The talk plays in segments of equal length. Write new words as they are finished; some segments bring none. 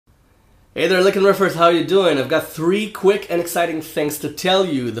Hey there, LickNRiffers, how you doing? I've got 3 quick and exciting things to tell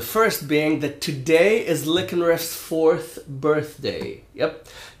you. The first being that today is LickNRiff's 4th birthday. Yep,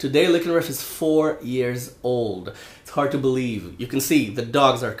 today LickNRiff is 4 years old. It's hard to believe. You can see the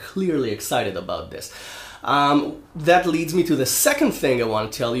dogs are clearly excited about this. That leads me to the second thing I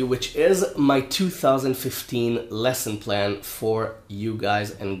want to tell you, which is my 2015 lesson plan for you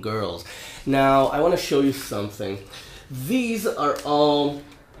guys and girls. Now, I want to show you something. These are all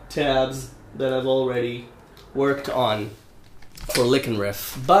tabs that I've already worked on for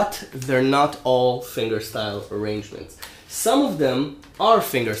LickNRiff, but they're not all fingerstyle arrangements. Some of them are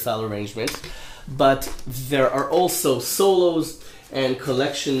fingerstyle arrangements, but there are also solos and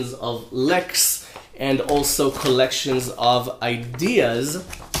collections of licks and also collections of ideas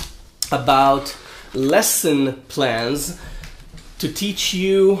about lesson plans to teach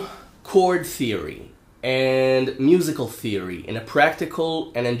you chord theory and musical theory in a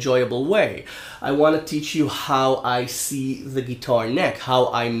practical and enjoyable way. I want to teach you how I see the guitar neck,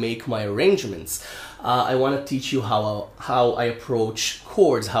 how I make my arrangements. I want to teach you how I approach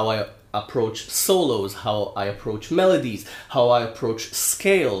chords, how I approach solos, how I approach melodies, how I approach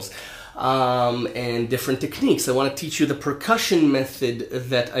scales, and different techniques. I want to teach you the percussion method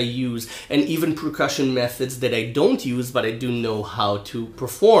that I use, and even percussion methods that I don't use but I do know how to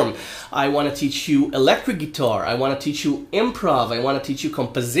perform. I want to teach you electric guitar. I want to teach you improv. I want to teach you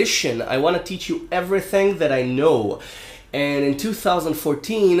composition. I want to teach you everything that I know. And in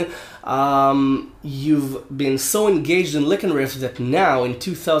 2014, you've been so engaged in LickNRiff that now in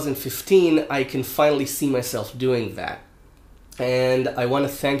 2015 I can finally see myself doing that. And I want to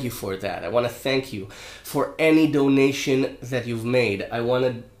thank you for that. I want to thank you for any donation that you've made. I want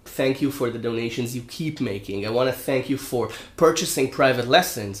to thank you for the donations you keep making. I want to thank you for purchasing private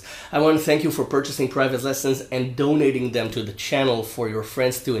lessons. I want to thank you for purchasing private lessons and donating them to the channel for your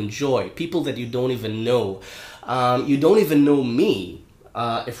friends to enjoy. People that you don't even know. You don't even know me,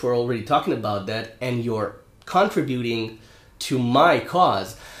 if we're already talking about that, and you're contributing to my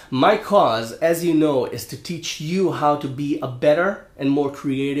cause. My cause, as you know, is to teach you how to be a better and more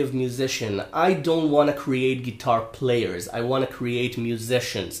creative musician. I don't want to create guitar players. I want to create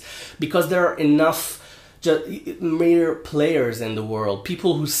musicians, because there are enough mere players in the world,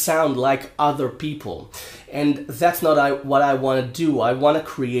 people who sound like other people. And that's not what I want to do. I want to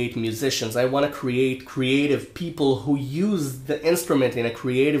create musicians. I want to create creative people who use the instrument in a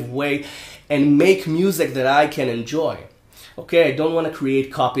creative way and make music that I can enjoy. Okay, I don't want to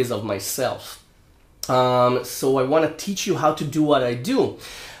create copies of myself. So I want to teach you how to do what I do.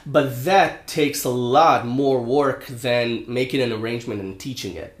 But that takes a lot more work than making an arrangement and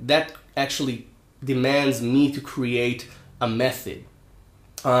teaching it. That actually demands me to create a method.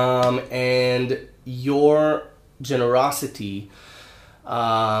 And your generosity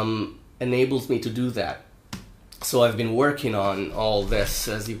enables me to do that. So I've been working on all this,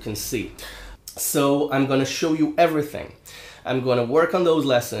 as you can see. So I'm going to show you everything. I'm going to work on those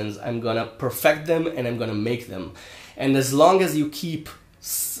lessons, I'm going to perfect them, and I'm going to make them. And as long as you keep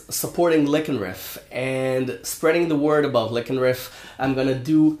supporting LickNRiff and spreading the word about LickNRiff, I'm going to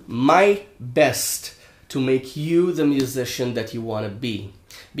do my best to make you the musician that you want to be.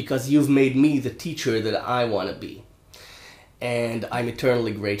 Because you've made me the teacher that I want to be. And I'm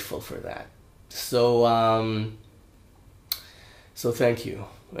eternally grateful for that. So, so thank you.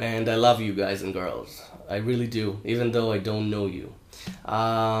 And I love you guys and girls. I really do, even though I don't know you.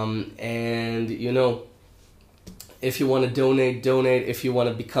 And you know, if you want to donate, donate. If you want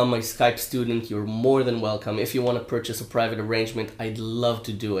to become my Skype student, you're more than welcome. If you want to purchase a private arrangement, I'd love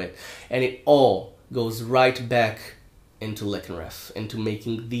to do it. And it all goes right back into LickNRiff, into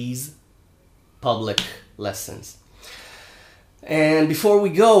making these public lessons. And before we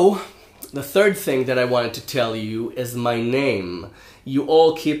go, the third thing that I wanted to tell you is my name. You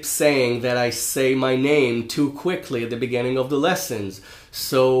all keep saying that I say my name too quickly at the beginning of the lessons.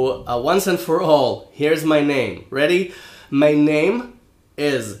 So once and for all, here's my name. Ready? My name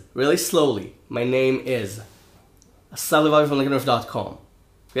is, really slowly, my name is Salivavi from LickNRiff.com.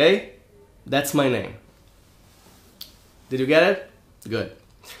 Okay? That's my name. Did you get it? Good.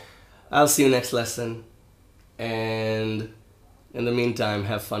 I'll see you next lesson. And in the meantime,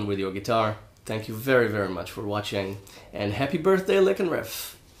 have fun with your guitar. Thank you very, very much for watching, and happy birthday,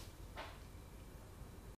 LickNRiff!